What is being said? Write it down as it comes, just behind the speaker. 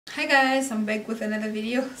Hi guys, I'm back with another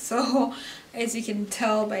video. So as you can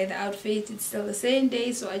tell by the outfit, it's still the same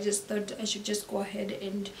day, so I just thought I should just go ahead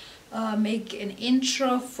and make an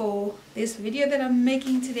intro for this video that I'm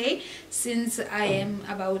making today, since I am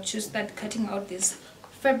about to start cutting out this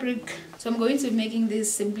fabric. So I'm going to be making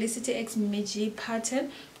this Simplicity X Meiji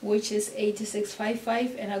pattern, which is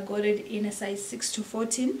 8655, and I got it in a size 6 to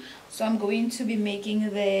 14. So I'm going to be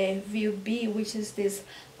making the view B, which is this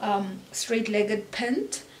straight-legged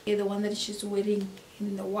pant, the one that she's wearing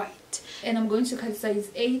in the white, and I'm going to cut size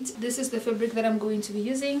 8. This is the fabric that I'm going to be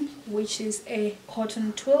using, which is a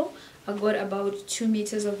cotton twill. I got about 2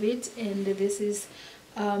 meters of it, and this is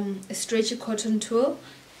a stretchy cotton twill,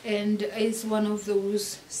 and it's one of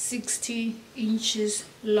those 60 inches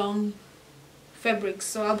long fabrics,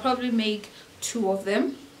 so I'll probably make 2 of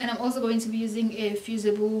them. And I'm also going to be using a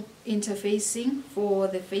fusible interfacing for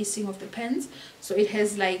the facing of the pants, so it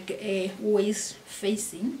has like a waist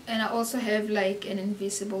facing, and I also have like an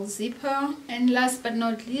invisible zipper. And last but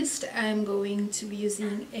not least, I'm going to be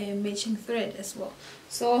using a matching thread as well.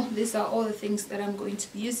 So these are all the things that I'm going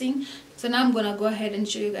to be using. So now I'm gonna go ahead and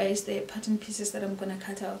show you guys the pattern pieces that I'm gonna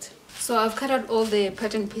cut out. So I've cut out all the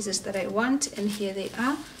pattern pieces that I want, and here they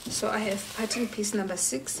are. So I have pattern piece number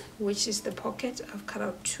 6, which is the pocket. I've cut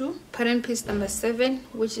out 2. Pattern piece number 7,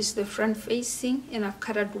 which is the front facing, and I've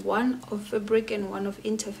cut out 1 of fabric and 1 of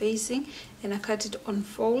interfacing, and I cut it on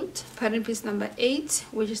fold. Pattern piece number 8,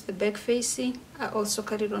 which is the back facing, I also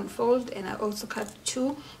cut it on fold, and I also cut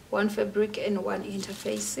 2, 1 fabric and 1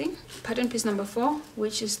 interfacing. Pattern piece number 4,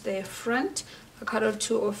 which is the front, I cut out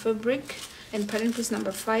 2 of fabric. And pattern piece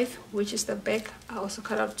number 5, which is the back, I also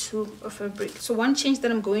cut out 2 of fabric. So one change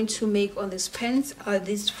that I'm going to make on these pants are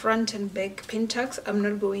these front and back pin tags. I'm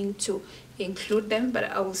not going to include them, but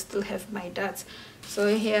I will still have my darts.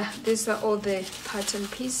 So here, these are all the pattern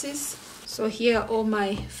pieces. So here are all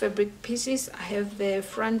my fabric pieces. I have the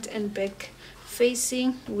front and back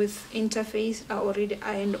facing with interface. I already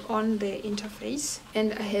ironed on the interface,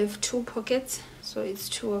 and I have 2 pockets, so it's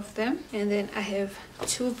 2 of them, and then I have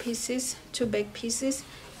 2 pieces, 2 back pieces,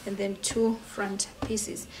 and then 2 front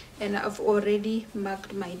pieces, and I've already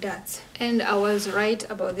marked my darts. And I was right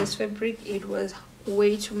about this fabric, it was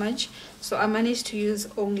way too much, so I managed to use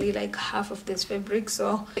only like half of this fabric.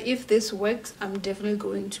 So if this works, I'm definitely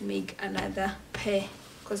going to make another pair,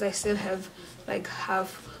 because I still have like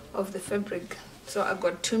half of the fabric. So I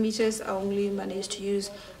got 2 meters. I only managed to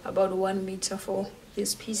use about 1 meter for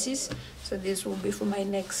these pieces, so this will be for my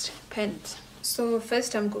next pant. So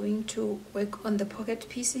first I'm going to work on the pocket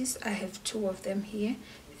pieces. I have 2 of them here,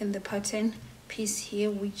 and the pattern piece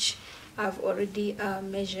here, which I've already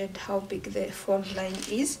measured how big the fold line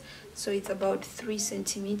is, so it's about 3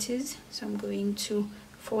 centimeters. So I'm going to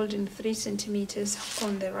fold in 3 centimeters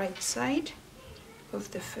on the right side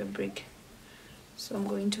of the fabric. So I'm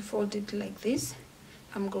going to fold it like this.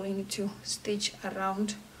 I'm going to stitch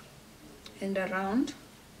around and around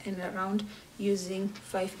and around using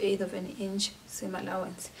 5/8 of an inch seam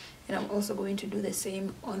allowance, and I'm also going to do the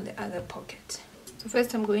same on the other pocket. So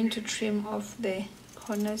first I'm going to trim off the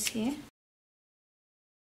corners here,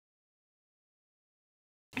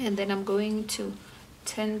 and then I'm going to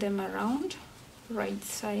turn them around, right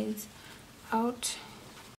sides out.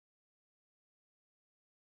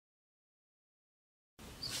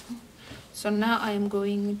 So now I am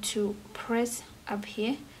going to press up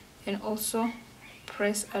here and also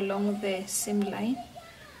press along the seam line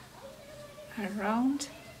around,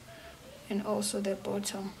 and also the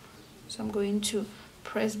bottom. So I'm going to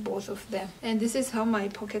press both of them, and this is how my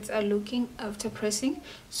pockets are looking after pressing.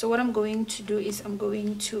 So what I'm going to do is I'm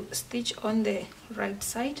going to stitch on the right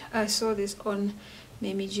side. I saw this on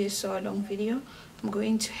Meiji Sew Along video. I'm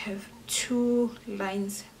going to have 2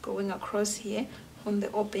 lines going across here on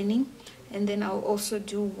the opening, and then I'll also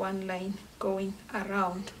do 1 line going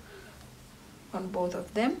around on both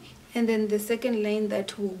of them, and then the second line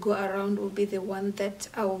that will go around will be the one that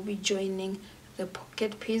I will be joining the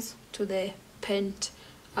pocket piece to the pant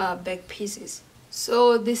back pieces.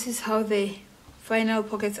 So this is how the final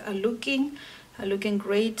pockets are looking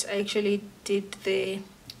great. I actually did the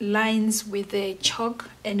lines with the chalk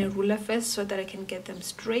and a ruler first so that I can get them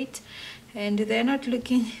straight, and they're not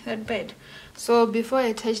looking that bad. So before I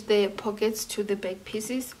attach the pockets to the back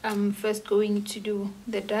pieces, I'm first going to do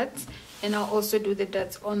the darts, and I'll also do the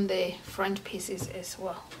darts on the front pieces as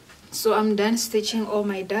well. So I'm done stitching all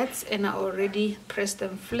my darts, and I already pressed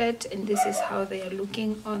them flat, and this is how they are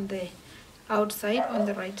looking on the outside, on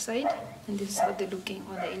the right side, and this is how they're looking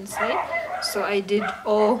on the inside. So I did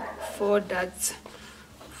all 4 darts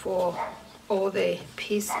for all the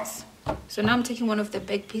pieces. So now I'm taking one of the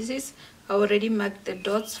back pieces. I already marked the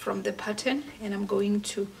dots from the pattern, and I'm going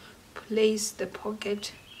to place the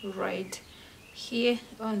pocket right here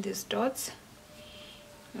on these dots.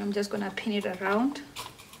 I'm just gonna pin it around.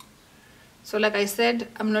 So like I said,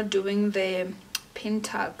 I'm not doing the pin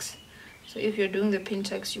tags. So if you're doing the pin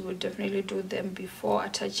tags, you would definitely do them before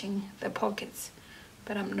attaching the pockets,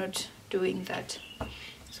 but I'm not doing that.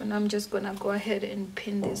 So now I'm just gonna go ahead and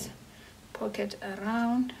pin this pocket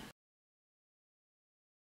around.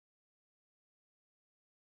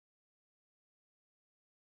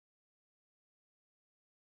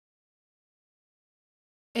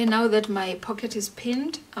 And now that my pocket is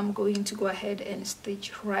pinned, I'm going to go ahead and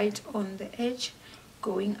stitch right on the edge,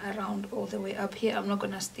 going around all the way up here. I'm not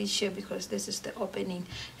going to stitch here because this is the opening,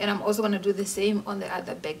 and I'm also going to do the same on the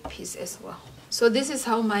other back piece as well. So this is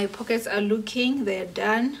how my pockets are looking. They're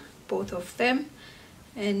done, both of them,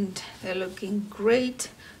 and they're looking great.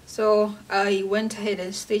 So I went ahead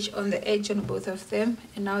and stitched on the edge on both of them,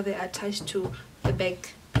 and now they're attached to the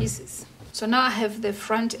back pieces. So now I have the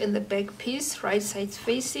front and the back piece right sides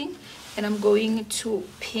facing, and I'm going to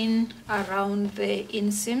pin around the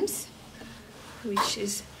inseams, which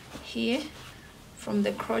is here from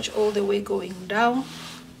the crotch all the way going down,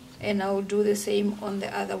 and I'll do the same on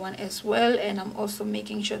the other one as well. And I'm also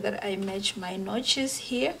making sure that I match my notches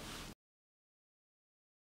here.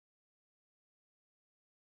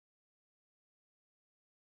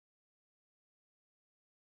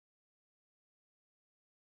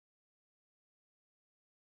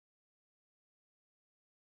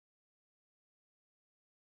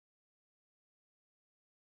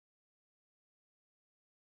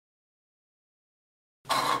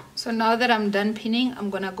 So now that I'm done pinning,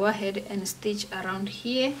 I'm gonna go ahead and stitch around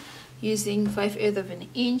here using 5/8 of an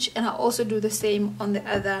inch, and I'll also do the same on the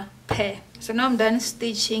other pair. So now I'm done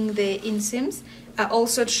stitching the inseams. I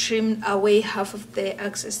also trimmed away half of the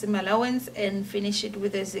excess seam allowance and finish it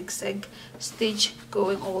with a zigzag stitch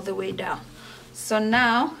going all the way down. So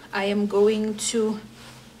now I am going to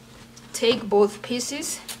take both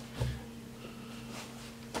pieces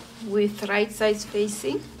with right sides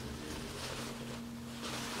facing,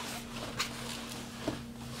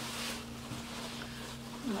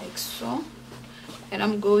 like so, and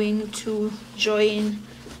I'm going to join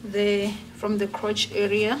from the crotch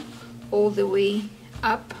area all the way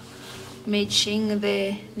up, matching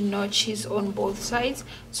the notches on both sides.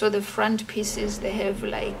 So the front pieces, they have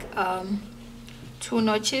like 2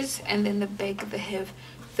 notches, and then the back they have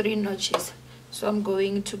 3 notches. So I'm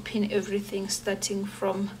going to pin everything starting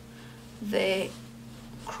from the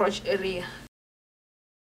crotch area.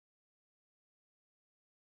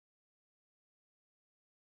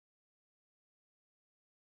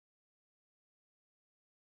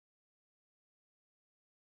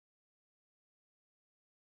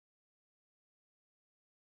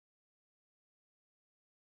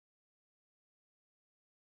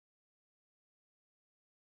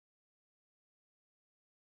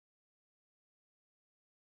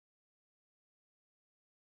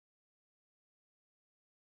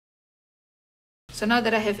 So now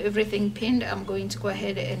that I have everything pinned, I'm going to go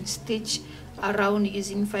ahead and stitch around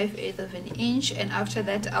using 5/8 of an inch, and after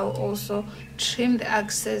that I'll also trim the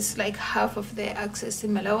excess, like half of the excess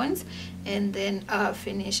seam allowance, and then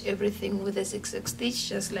finish everything with a zigzag stitch,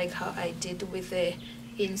 just like how I did with the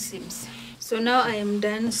inseams. So now I am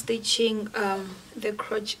done stitching the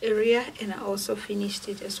crotch area, and I also finished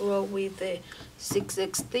it as well with the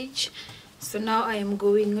zigzag stitch. So now I am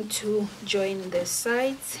going to join the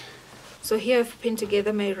sides. So here I've pinned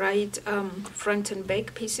together my right front and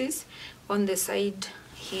back pieces on the side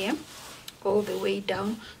here all the way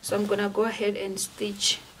down. So I'm gonna go ahead and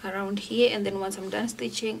stitch around here, and then once I'm done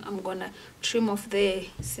stitching, I'm gonna trim off the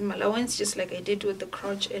seam allowance just like I did with the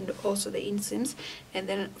crotch and also the inseams, and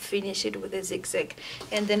then finish it with a zigzag.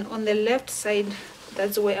 And then on the left side,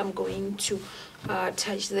 that's where I'm going to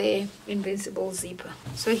attach the invincible zipper.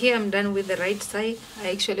 So here I'm done with the right side.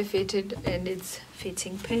 I actually fitted, and it's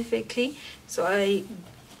fitting perfectly. So I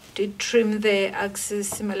did trim the excess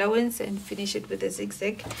seam allowance and finish it with a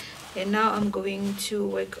zigzag, and now I'm going to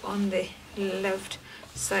work on the left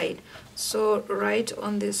side. So right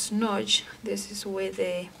on this notch, this is where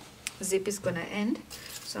the zip is gonna end.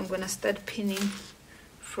 So I'm gonna start pinning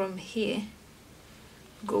from here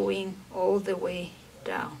going all the way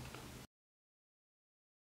down.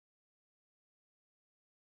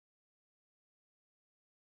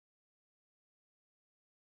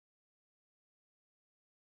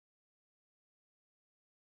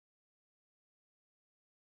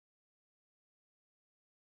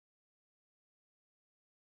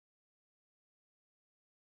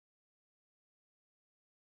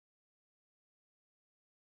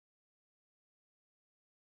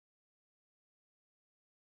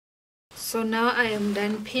 So now I am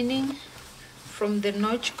done pinning from the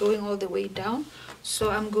notch going all the way down. So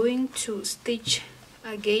I'm going to stitch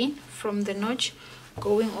again from the notch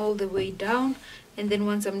going all the way down, and then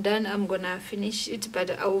once I'm done I'm gonna finish it, but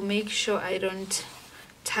I will make sure I don't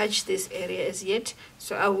touch this area as yet.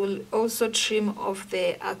 So I will also trim off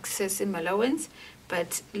the excess seam allowance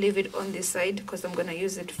but leave it on the side because I'm gonna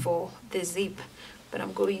use it for the zip, but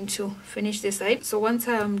I'm going to finish the side. So once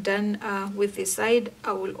I'm done with the side,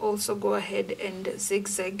 I will also go ahead and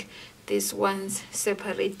zigzag these ones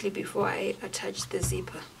separately before I attach the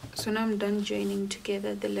zipper. So now I'm done joining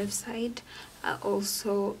together the left side. I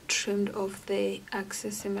also trimmed off the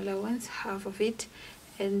excess seam allowance, half of it,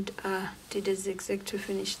 and did a zigzag to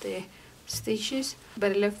finish the stitches,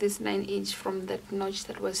 but I left this 9" from that notch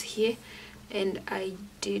that was here, and I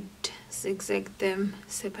did zigzag them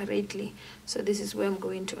separately. So this is where I'm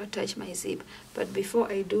going to attach my zip, but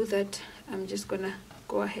before I do that I'm just gonna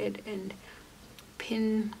go ahead and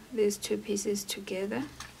pin these two pieces together.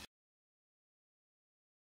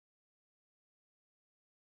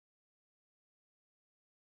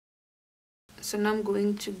 So now I'm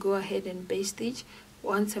going to go ahead and base stitch.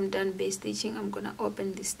 Once I'm done base stitching, I'm gonna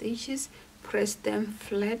open the stitches, press them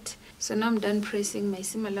flat. So now I'm done pressing. My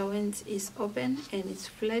seam allowance is open and it's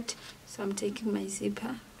flat, so I'm taking my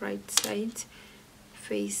zipper right side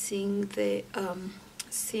facing the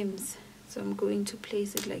seams. So I'm going to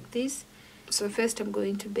place it like this. So first I'm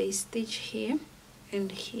going to base stitch here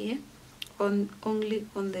and here, only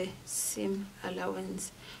on the seam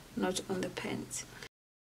allowance, not on the pants.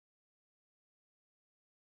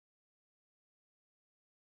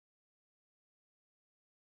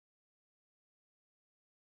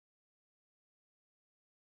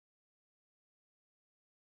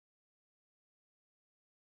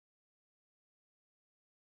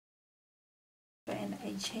 And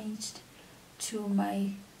I changed to my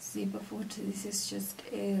zipper footer. This is just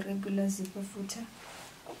a regular zipper footer.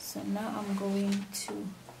 So now I'm going to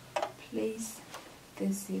place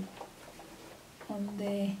the zip on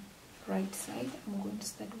the right side. I'm going to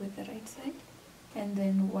start with the right side, and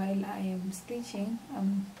then while I am stitching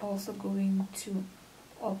I'm also going to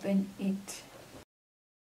open it.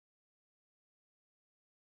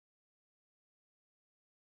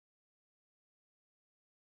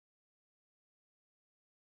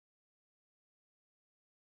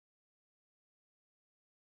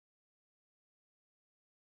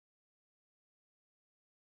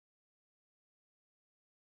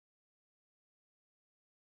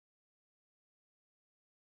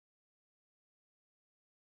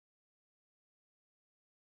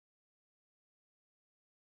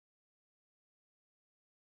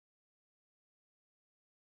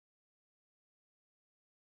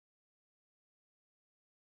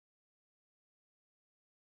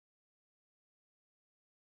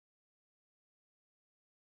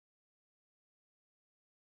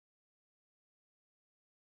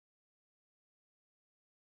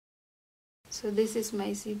 So this is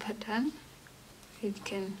my zipper done. It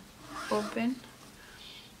can open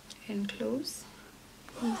and close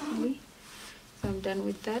easily. So I'm done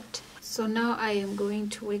with that. So now I am going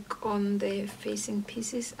to work on the facing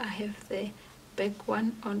pieces. I have the back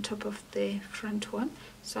one on top of the front one,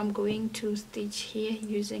 so I'm going to stitch here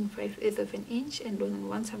using 5/8 of an inch, and then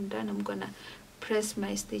once I'm done I'm gonna press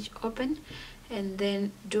my stitch open and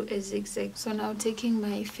then do a zigzag. So now taking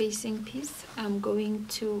my facing piece, I'm going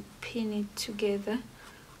to pin it together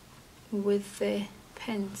with the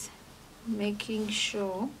pins, making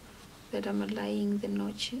sure that I'm aligning the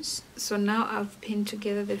notches. So now I've pinned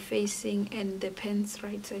together the facing and the pins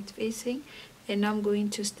right side facing, and I'm going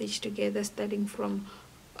to stitch together starting from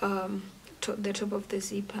the top of the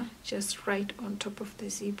zipper, just right on top of the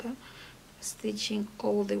zipper, stitching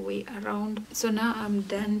all the way around. So now I'm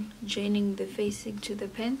done joining the facing to the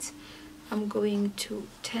pants. I'm going to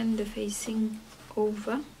turn the facing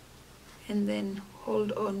over and then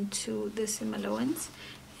hold on to the seam allowance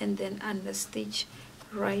and then understitch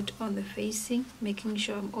right on the facing, making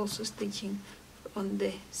sure I'm also stitching on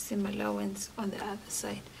the seam allowance on the other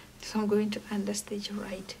side. So I'm going to understitch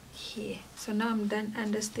right here. So now I'm done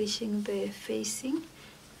understitching the facing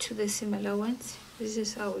to the seam allowance. This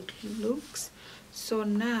is how it looks. So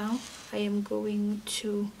now I am going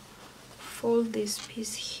to fold this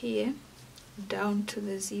piece here down to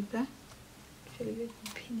the zipper. Actually, let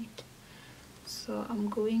me pin it. So I'm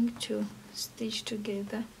going to stitch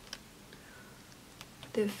together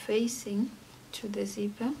the facing to the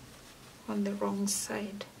zipper on the wrong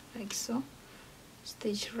side, like so.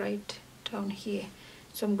 Stitch right down here.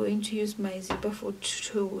 So I'm going to use my zipper foot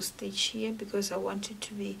to stitch here because I want it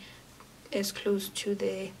to be as close to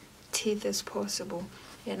the teeth as possible.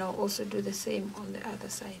 and I'll also do the same on the other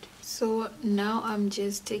side. So now I'm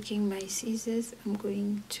just taking my scissors. I'm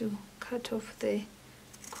going to cut off the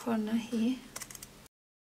corner here.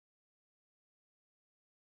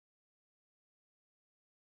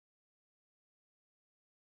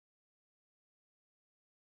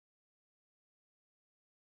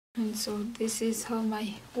 And so this is how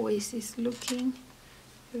my waist is looking.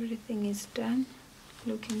 Everything is done,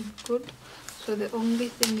 looking good. So the only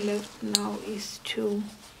thing left now is to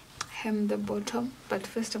hem the bottom, but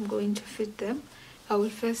first I'm going to fit them. I will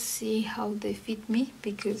first see how they fit me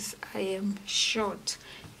because I am short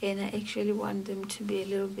and I actually want them to be a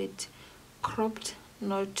little bit cropped,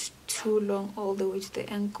 not too long all the way to the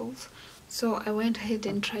ankles. So I went ahead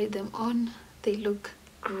and tried them on. They look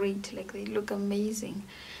great, like they look amazing.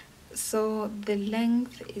 So the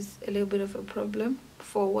length is a little bit of a problem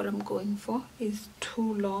for what I'm going for. It's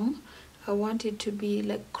too long. I want it to be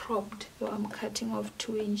like cropped, so I'm cutting off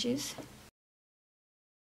 2 inches.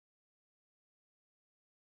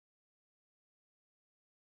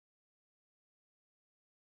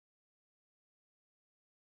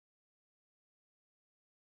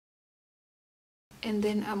 And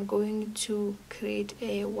then I'm going to create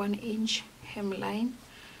a 1-inch hemline.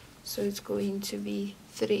 So it's going to be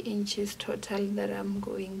 3 inches total that I'm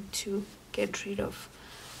going to get rid of.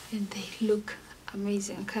 And they look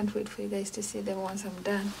amazing. I can't wait for you guys to see them once I'm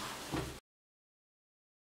done.